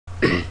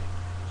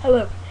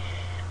Hello.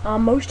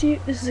 Most of you,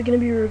 this is going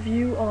to be a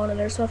review on an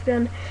airsoft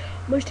gun.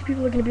 Most of you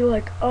people are going to be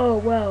like, oh,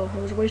 well,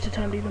 it was a waste of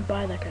time to even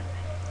buy that gun.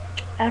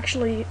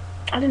 Actually,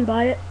 I didn't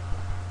buy it.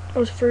 It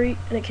was free,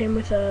 and it came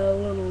with a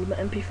little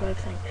MP5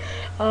 thing.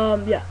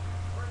 Yeah.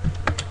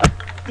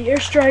 The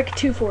Airstrike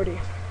 240.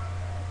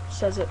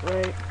 Says it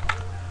right.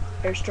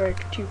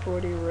 Airstrike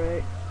 240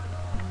 right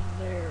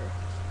there.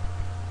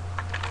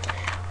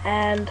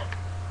 And,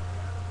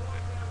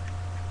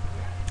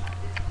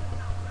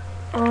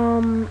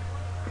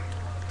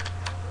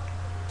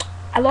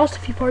 I lost a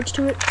few parts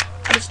to it,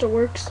 but it still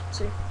works. Let's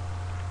see.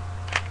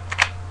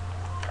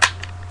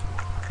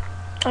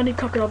 I need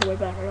to cock it all the way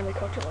back. I only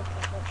cocked it like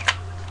that much.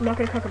 I'm not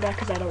going to cock it back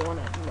because I don't want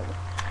to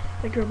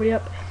wake everybody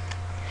up.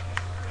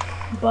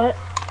 But,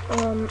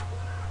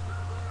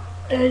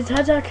 that's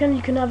how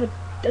you can have a,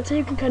 that's how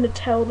you can kind of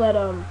tell that,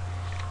 I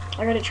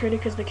got it traded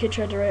because the kid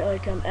tried to write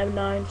like,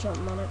 M9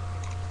 something on it.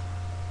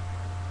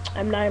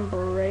 M9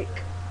 break.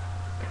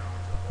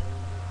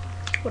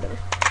 Whatever.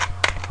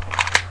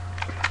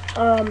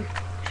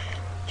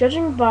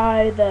 Judging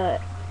by the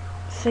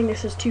thing that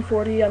says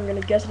 240, I'm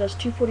gonna guess it has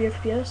 240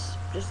 FPS.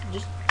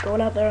 Just going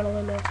out there on a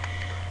limb there.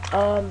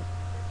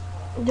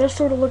 This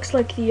sort of looks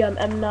like the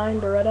M9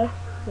 Beretta.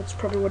 That's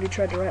probably what he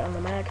tried to write on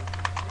the mag.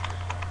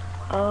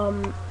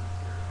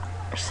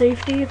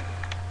 Safety,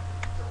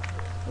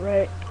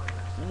 right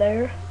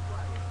there.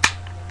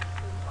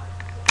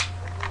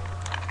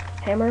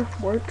 Hammer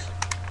works.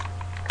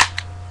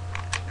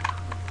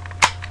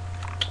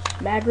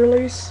 Mag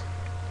release.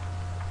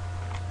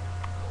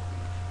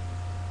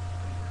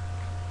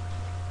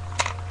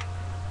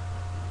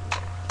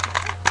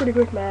 Pretty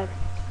quick mag.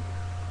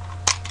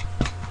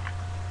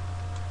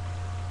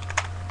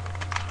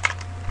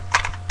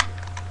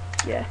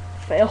 Yeah,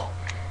 fail.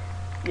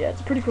 Yeah,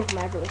 it's a pretty quick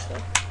mag release though.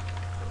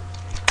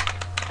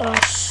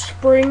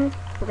 Spring.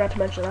 Forgot to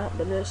mention that,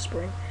 but it is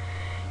spring.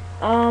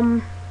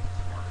 The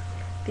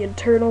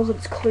internals,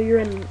 it's clear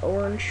and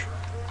orange.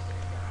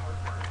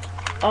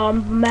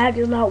 Mag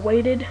is not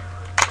weighted.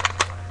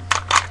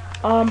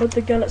 But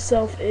the gun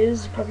itself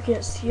is. You probably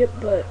can't see it,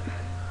 but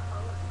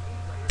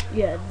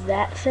yeah,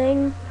 that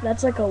thing,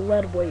 that's like a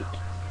lead weight.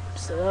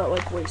 So that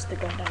like weighs the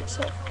gun down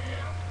itself.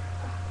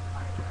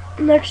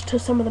 Next to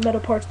some of the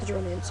metal parts that are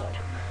on the inside.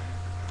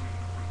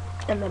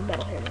 And then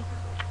metal hammer.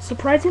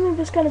 Surprisingly,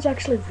 this gun is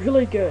actually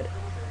really good.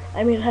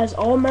 I mean, it has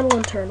all metal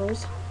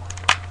internals.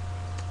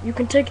 You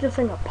can take the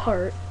thing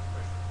apart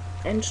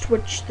and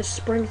switch the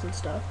springs and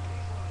stuff.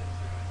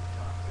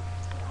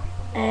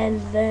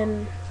 And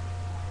then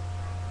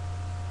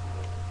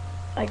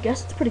I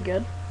guess it's pretty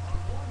good.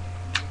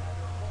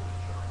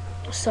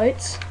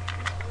 Sights.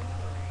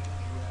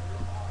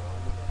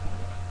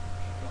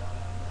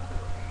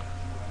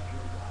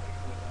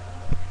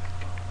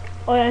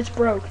 Oh yeah, it's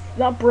broke.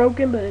 Not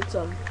broken, but it's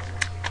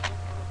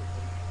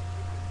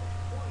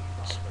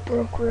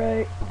broke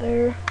right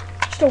there.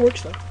 Still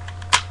works though.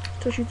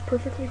 Still shoots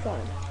perfectly fine.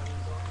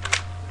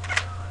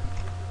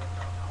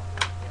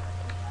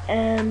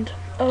 And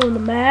oh, and the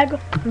mag.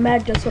 The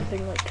mag does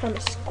something like kind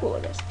of cool, I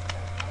guess.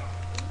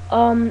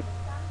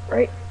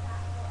 Right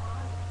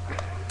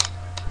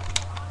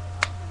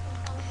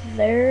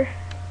there.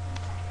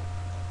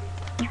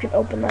 You can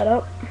open that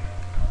up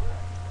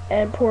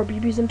and pour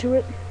BBs into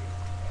it.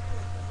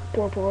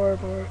 Pour.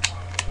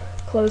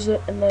 Close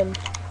it and then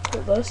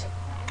pull this,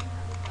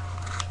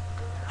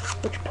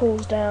 which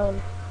pulls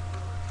down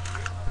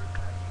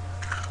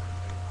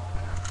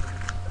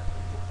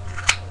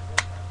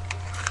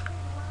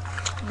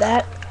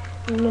that,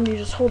 and then you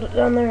just hold it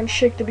down there and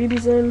shake the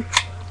BBs in.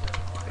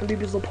 The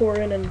BBs will pour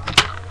in, and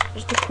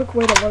just a quick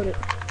way to load it.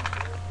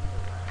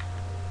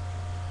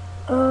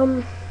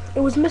 It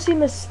was missing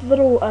this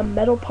little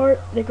metal part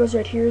that goes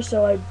right here,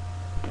 so I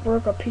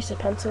broke a piece of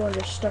pencil and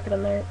just stuck it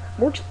in there.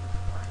 Works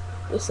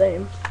the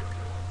same.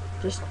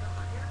 It's just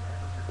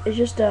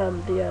it's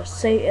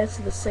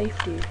the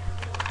safety.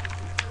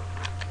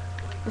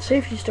 The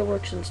safety still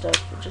works and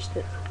stuff. It's just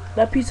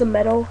that piece of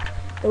metal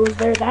that was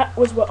there, that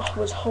was what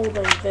was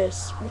holding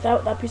this.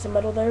 Without that piece of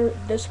metal there,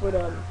 this would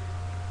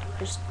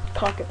just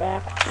cock it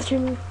back. I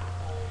don't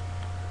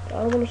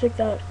want to take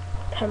that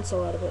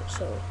pencil out of it,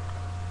 so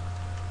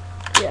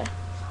yeah.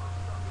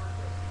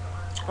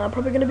 I'm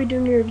probably going to be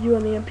doing a review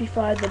on the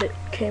MP5 that it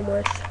came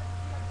with.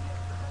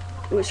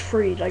 It was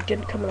free, like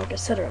didn't come in like a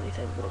set or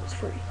anything, but it was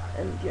free.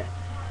 And yeah.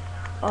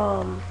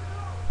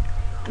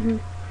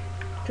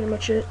 Pretty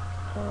much it.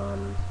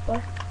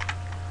 Bye.